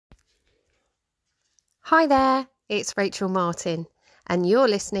Hi there, it's Rachel Martin, and you're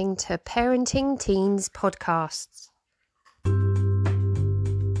listening to Parenting Teens Podcasts.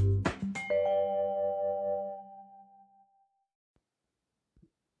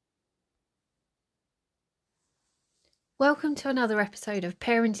 Welcome to another episode of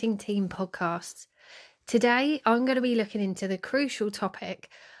Parenting Teen Podcasts. Today, I'm going to be looking into the crucial topic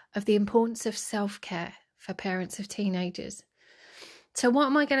of the importance of self-care for parents of teenagers. So what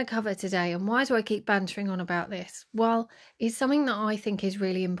am I going to cover today, and why do I keep bantering on about this? Well, it's something that I think is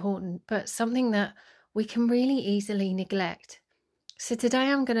really important, but something that we can really easily neglect. So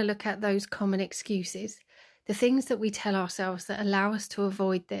today I'm going to look at those common excuses, the things that we tell ourselves that allow us to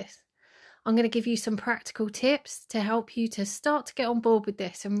avoid this. I'm going to give you some practical tips to help you to start to get on board with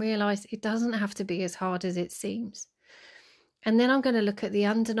this and realise it doesn't have to be as hard as it seems. And then I'm going to look at the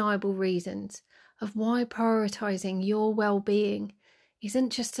undeniable reasons of why prioritising your well-being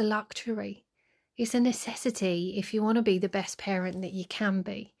isn't just a luxury. It's a necessity if you want to be the best parent that you can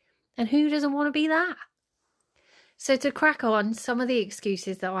be. And who doesn't want to be that? So to crack on, some of the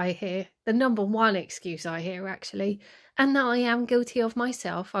excuses that I hear, the number one excuse I hear actually, and that I am guilty of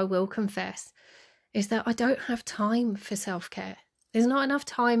myself, I will confess, is that I don't have time for self-care. There's not enough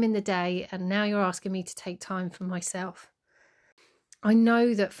time in the day, and now you're asking me to take time for myself. I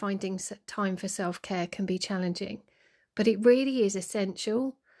know that finding time for self-care can be challenging, but it really is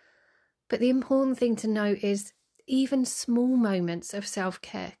essential. But the important thing to note is even small moments of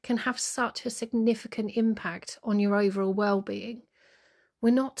self-care can have such a significant impact on your overall well-being. We're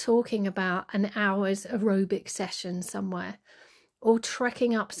not talking about an hour's aerobic session somewhere or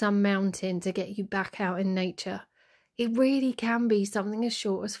trekking up some mountain to get you back out in nature. It really can be something as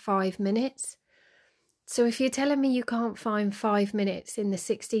short as 5 minutes. So if you're telling me you can't find 5 minutes in the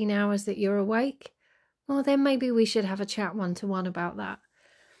 16 hours that you're awake, well, then maybe we should have a chat one-to-one about that.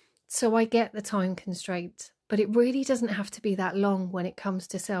 So I get the time constraint, but it really doesn't have to be that long when it comes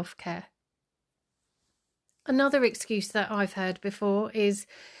to self-care. Another excuse that I've heard before is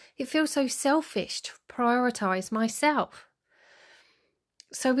it feels so selfish to prioritise myself.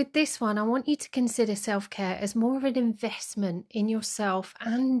 So with this one, I want you to consider self-care as more of an investment in yourself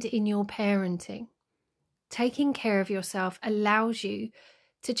and in your parenting. Taking care of yourself allows you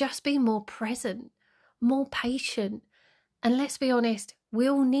to just be more present, more patient. And let's be honest, we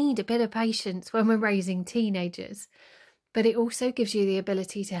all need a bit of patience when we're raising teenagers, but it also gives you the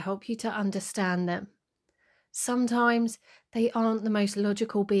ability to help you to understand them. Sometimes they aren't the most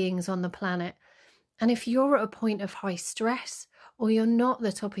logical beings on the planet, and if you're at a point of high stress or you're not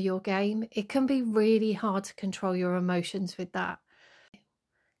the top of your game, it can be really hard to control your emotions with that.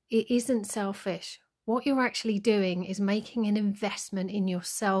 It isn't selfish. What you're actually doing is making an investment in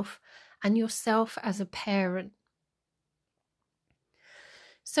yourself and yourself as a parent.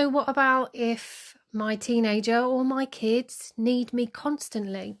 So what about if my teenager or my kids need me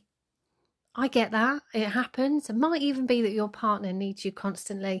constantly? I get that. It happens. It might even be that your partner needs you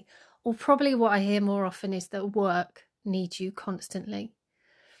constantly, or probably what I hear more often is that work needs you constantly.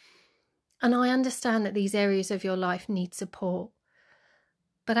 And I understand that these areas of your life need support.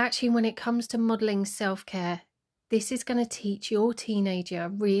 But actually, when it comes to modelling self-care, this is going to teach your teenager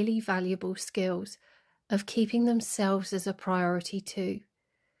really valuable skills of keeping themselves as a priority too.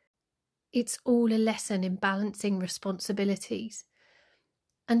 It's all a lesson in balancing responsibilities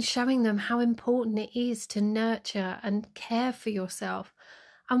and showing them how important it is to nurture and care for yourself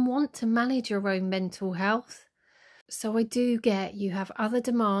and want to manage your own mental health. So I do get you have other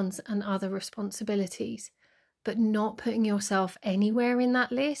demands and other responsibilities, but not putting yourself anywhere in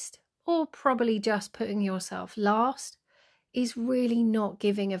that list, or probably just putting yourself last, is really not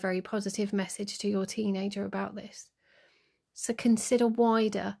giving a very positive message to your teenager about this. So consider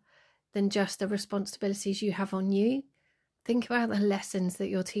wider than just the responsibilities you have on you. Think about the lessons that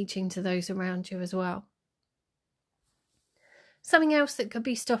you're teaching to those around you as well. Something else that could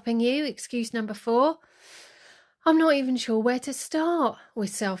be stopping you, excuse number 4, I'm not even sure where to start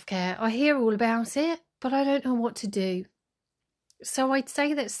with self-care. I hear all about it, but I don't know what to do. So I'd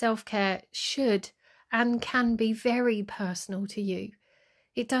say that self-care should and can be very personal to you.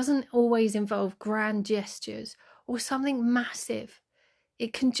 It doesn't always involve grand gestures or something massive.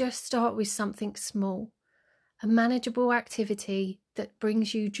 It can just start with something small, a manageable activity that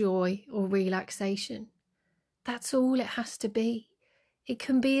brings you joy or relaxation. That's all it has to be. It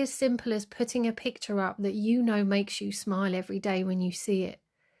can be as simple as putting a picture up that you know makes you smile every day when you see it.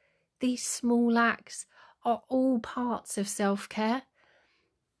 These small acts are all parts of self-care.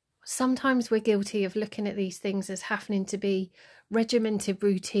 Sometimes we're guilty of looking at these things as having to be regimented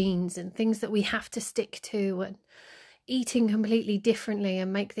routines and things that we have to stick to, and eating completely differently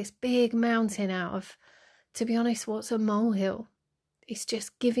and make this big mountain out of To be honest, what's a molehill? It's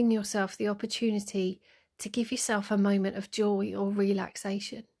just giving yourself the opportunity to give yourself a moment of joy or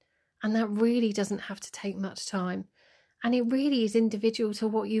relaxation. And that really doesn't have to take much time. And it really is individual to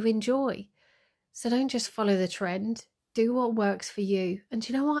what you enjoy. So don't just follow the trend. Do what works for you. And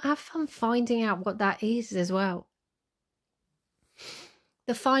do you know what? Have fun finding out what that is as well.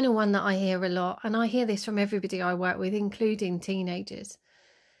 The final one that I hear a lot, and I hear this from everybody I work with, including teenagers,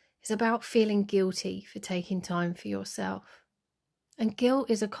 is about feeling guilty for taking time for yourself. And guilt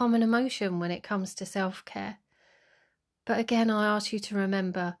is a common emotion when it comes to self-care. But again, I ask you to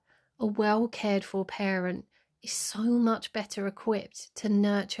remember, a well cared for parent is so much better equipped to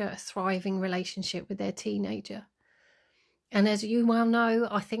nurture a thriving relationship with their teenager. And as you well know,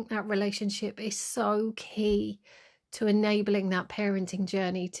 I think that relationship is so key to enabling that parenting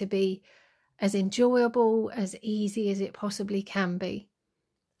journey to be as enjoyable, as easy as it possibly can be.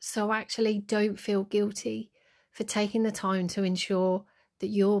 So actually don't feel guilty for taking the time to ensure that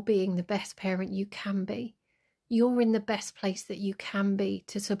you're being the best parent you can be. You're in the best place that you can be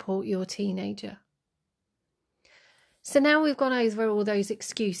to support your teenager. So now we've gone over all those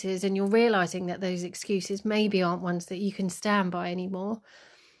excuses and you're realising that those excuses maybe aren't ones that you can stand by anymore.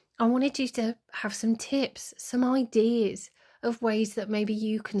 I wanted you to have some tips, some ideas of ways that maybe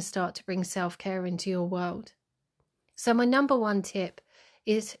you can start to bring self-care into your world. So my number one tip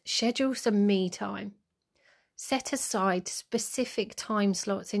is schedule some me time. Set aside specific time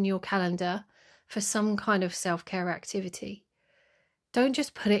slots in your calendar for some kind of self-care activity. Don't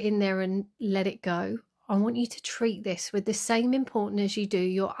just put it in there and let it go. I want you to treat this with the same importance as you do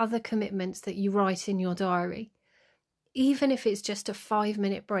your other commitments that you write in your diary. Even if it's just a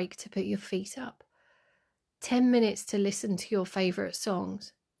 5-minute break to put your feet up, 10 minutes to listen to your favourite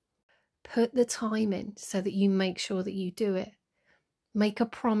songs. Put the time in so that you make sure that you do it. Make a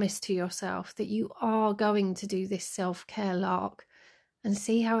promise to yourself that you are going to do this self-care lark and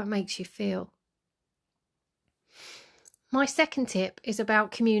see how it makes you feel. My second tip is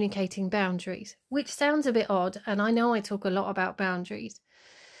about communicating boundaries, which sounds a bit odd, and I know I talk a lot about boundaries,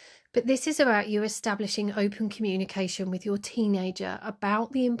 but this is about you establishing open communication with your teenager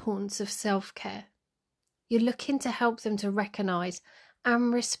about the importance of self-care. You're looking to help them to recognise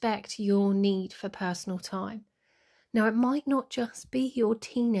and respect your need for personal time. Now, it might not just be your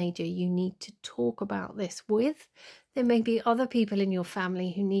teenager you need to talk about this with. There may be other people in your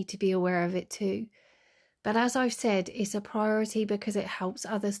family who need to be aware of it too. But as I've said, it's a priority because it helps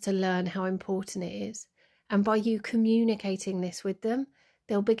others to learn how important it is. And by you communicating this with them,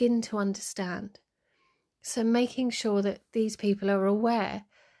 they'll begin to understand. So making sure that these people are aware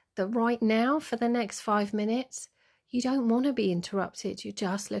that right now, for the next 5 minutes, you don't want to be interrupted. You're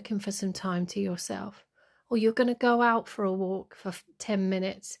just looking for some time to yourself. Or you're going to go out for a walk for 10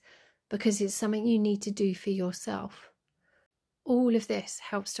 minutes because it's something you need to do for yourself. All of this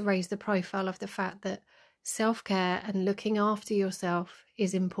helps to raise the profile of the fact that self-care and looking after yourself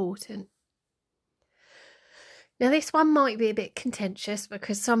is important. Now, this one might be a bit contentious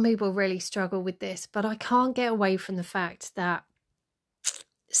because some people really struggle with this, but I can't get away from the fact that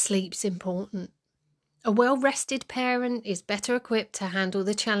sleep's important. A well-rested parent is better equipped to handle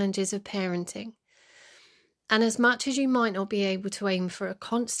the challenges of parenting. And as much as you might not be able to aim for a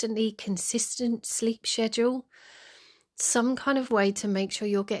constantly consistent sleep schedule, some kind of way to make sure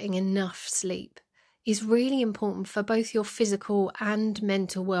you're getting enough sleep is really important for both your physical and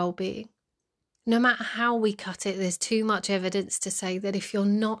mental well-being. No matter how we cut it, there's too much evidence to say that if you're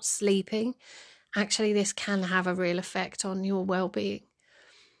not sleeping, actually this can have a real effect on your well-being.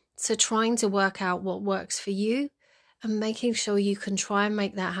 So trying to work out what works for you and making sure you can try and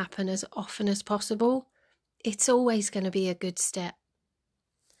make that happen as often as possible, it's always going to be a good step.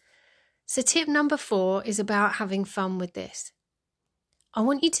 So tip number 4 is about having fun with this. I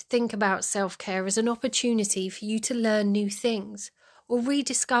want you to think about self-care as an opportunity for you to learn new things or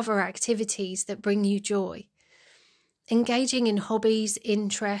rediscover activities that bring you joy. Engaging in hobbies,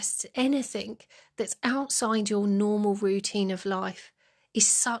 interests, anything that's outside your normal routine of life is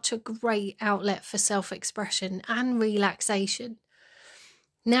such a great outlet for self-expression and relaxation.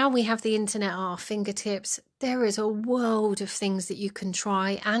 Now we have the internet at our fingertips. There is a world of things that you can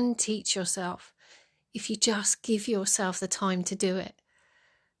try and teach yourself if you just give yourself the time to do it.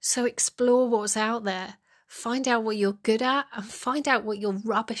 So explore what's out there, find out what you're good at and find out what you're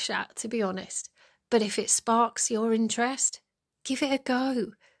rubbish at, to be honest. But if it sparks your interest, give it a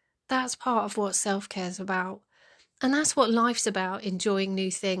go. That's part of what self-care is about. And that's what life's about, enjoying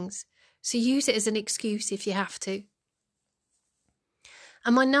new things. So use it as an excuse if you have to.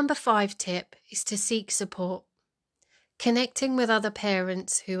 And my number 5 tip is to seek support. Connecting with other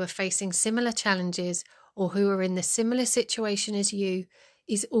parents who are facing similar challenges or who are in the similar situation as you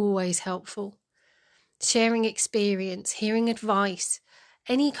is always helpful. Sharing experience, hearing advice,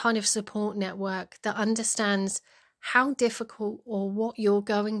 any kind of support network that understands how difficult or what you're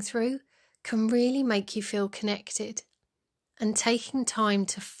going through can really make you feel connected. And taking time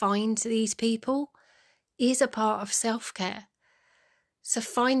to find these people is a part of self-care. So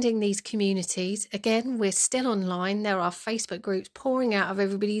finding these communities, again, we're still online. There are Facebook groups pouring out of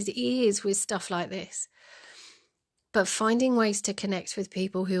everybody's ears with stuff like this. But finding ways to connect with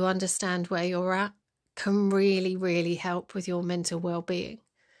people who understand where you're at can really, really help with your mental well-being.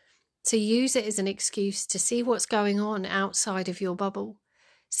 So use it as an excuse to see what's going on outside of your bubble.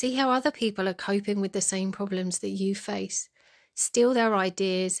 See how other people are coping with the same problems that you face. Steal their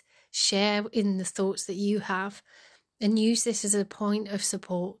ideas, share in the thoughts that you have, and use this as a point of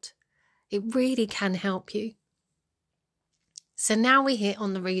support. It really can help you. So now we hit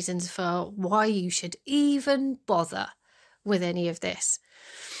on the reasons for why you should even bother with any of this.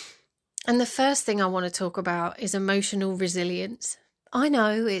 And the first thing I want to talk about is emotional resilience. I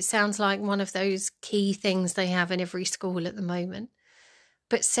know it sounds like one of those key things they have in every school at the moment,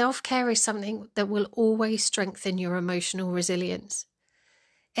 but self-care is something that will always strengthen your emotional resilience.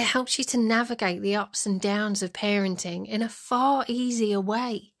 It helps you to navigate the ups and downs of parenting in a far easier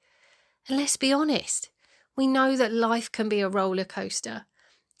way. And let's be honest, we know that life can be a roller coaster,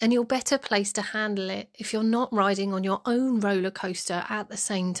 and you're better placed to handle it if you're not riding on your own roller coaster at the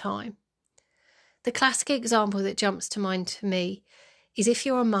same time. The classic example that jumps to mind to me is if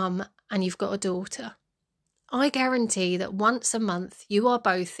you're a mum and you've got a daughter. I guarantee that once a month you are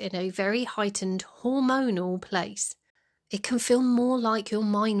both in a very heightened hormonal place. It can feel more like you're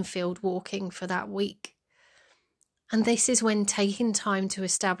minefield walking for that week. And this is when taking time to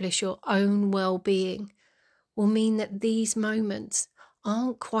establish your own well-being will mean that these moments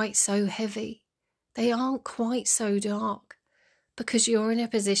aren't quite so heavy. They aren't quite so dark because you're in a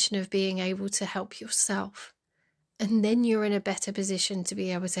position of being able to help yourself. And then you're in a better position to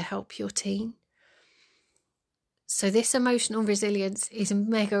be able to help your teen. So this emotional resilience is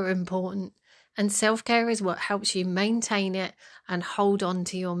mega important, and self-care is what helps you maintain it and hold on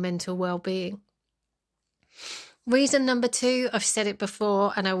to your mental well-being. Reason number 2, I've said it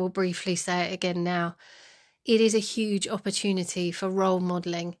before and I will briefly say it again now. It is a huge opportunity for role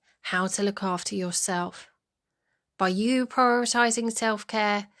modelling how to look after yourself. By you prioritising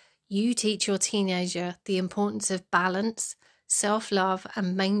self-care, you teach your teenager the importance of balance, self-love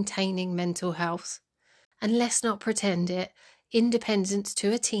and maintaining mental health. And let's not pretend it, independence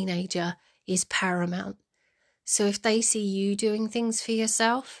to a teenager is paramount. So if they see you doing things for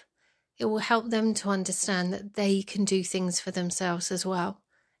yourself, it will help them to understand that they can do things for themselves as well.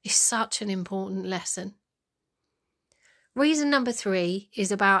 It's such an important lesson. Reason number 3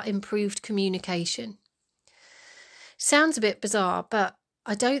 is about improved communication. Sounds a bit bizarre, but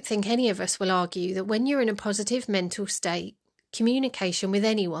I don't think any of us will argue that when you're in a positive mental state, communication with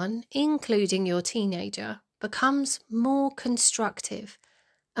anyone, including your teenager, becomes more constructive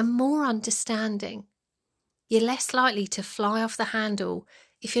and more understanding. You're less likely to fly off the handle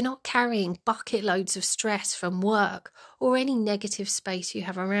if you're not carrying bucket loads of stress from work or any negative space you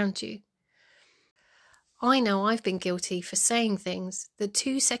have around you. I know I've been guilty for saying things that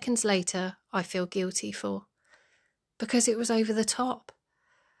 2 seconds later I feel guilty for because it was over the top.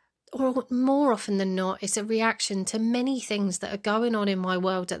 Or more often than not, it's a reaction to many things that are going on in my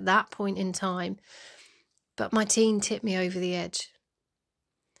world at that point in time. But my teen tipped me over the edge.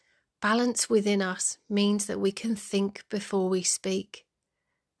 Balance within us means that we can think before we speak.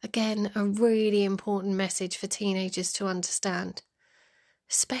 Again, a really important message for teenagers to understand,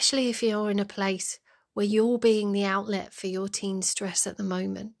 especially if you're in a place where you're being the outlet for your teen's stress at the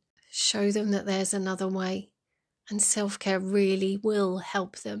moment. Show them that there's another way, and self-care really will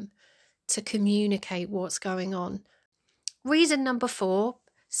help them to communicate what's going on. Reason number 4,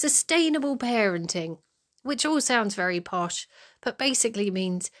 sustainable parenting, which all sounds very posh, but basically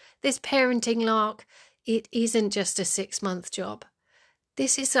means this parenting lark, it isn't just a 6-month job.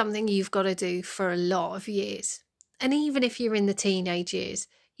 This is something you've got to do for a lot of years. And even if you're in the teenage years,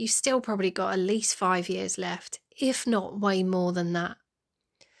 you've still probably got at least 5 years left, if not way more than that.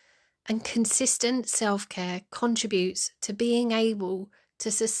 And consistent self-care contributes to being able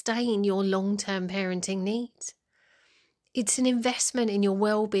to sustain your long-term parenting needs. It's an investment in your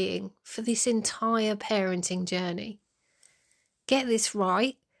well-being for this entire parenting journey. Get this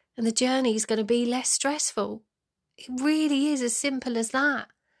right, and the journey is going to be less stressful. It really is as simple as that.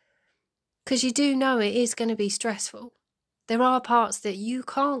 Because you do know it is going to be stressful. There are parts that you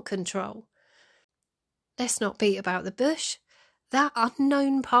can't control. Let's not beat about the bush. That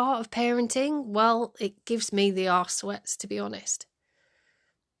unknown part of parenting, well, it gives me the arse sweats, to be honest.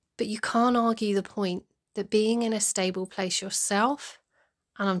 But you can't argue the point that being in a stable place yourself,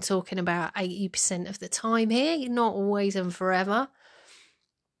 and I'm talking about 80% of the time here, not always and forever,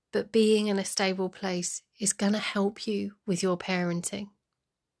 but being in a stable place is going to help you with your parenting.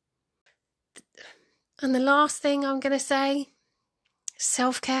 And the last thing I'm going to say,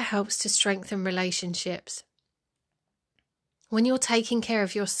 self-care helps to strengthen relationships. When you're taking care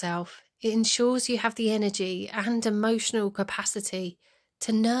of yourself, it ensures you have the energy and emotional capacity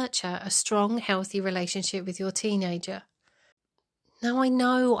to nurture a strong, healthy relationship with your teenager. Now, I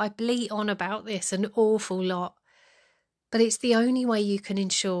know I bleat on about this an awful lot, but it's the only way you can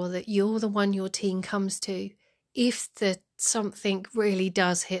ensure that you're the one your teen comes to if something really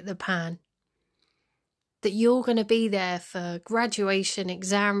does hit the pan. That you're going to be there for graduation,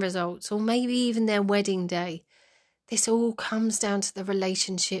 exam results, or maybe even their wedding day. This all comes down to the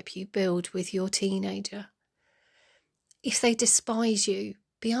relationship you build with your teenager. If they despise you,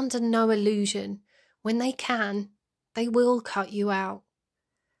 be under no illusion. When they can, they will cut you out.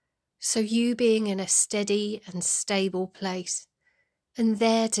 So you being in a steady and stable place and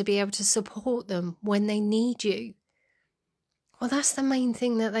there to be able to support them when they need you, well, that's the main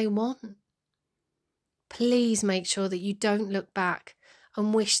thing that they want. Please make sure that you don't look back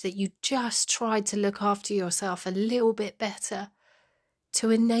and wish that you just tried to look after yourself a little bit better to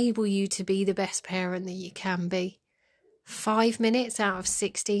enable you to be the best parent that you can be. 5 minutes out of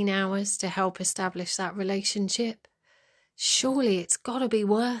 16 hours to help establish that relationship. Surely it's got to be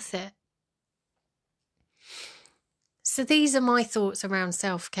worth it. So these are my thoughts around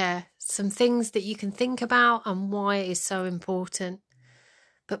self-care, some things that you can think about and why it is so important.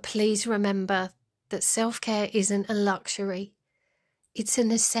 But please remember that self-care isn't a luxury. It's a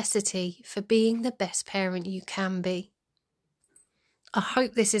necessity for being the best parent you can be. I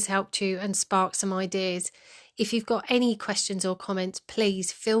hope this has helped you and sparked some ideas. If you've got any questions or comments,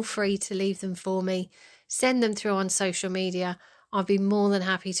 please feel free to leave them for me. Send them through on social media. I'll be more than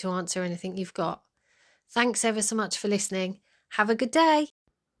happy to answer anything you've got. Thanks ever so much for listening. Have a good day.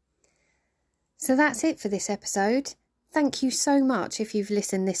 So that's it for this episode. Thank you so much if you've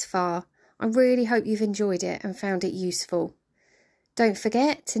listened this far. I really hope you've enjoyed it and found it useful. Don't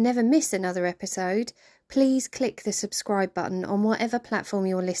forget to never miss another episode. Please click the subscribe button on whatever platform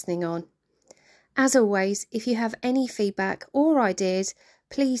you're listening on. As always, if you have any feedback or ideas,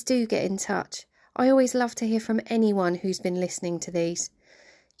 please do get in touch. I always love to hear from anyone who's been listening to these.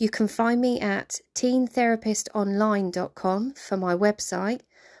 You can find me at teentherapistonline.com for my website,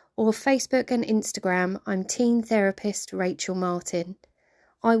 or Facebook and Instagram, I'm Teen Therapist Rachel Martin.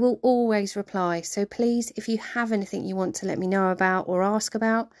 I will always reply, so please, if you have anything you want to let me know about or ask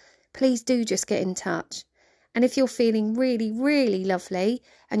about, please do just get in touch. And if you're feeling really, really lovely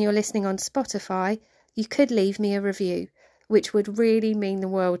and you're listening on Spotify, you could leave me a review, which would really mean the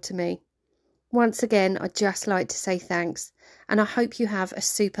world to me. Once again, I'd just like to say thanks, and I hope you have a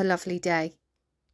super lovely day.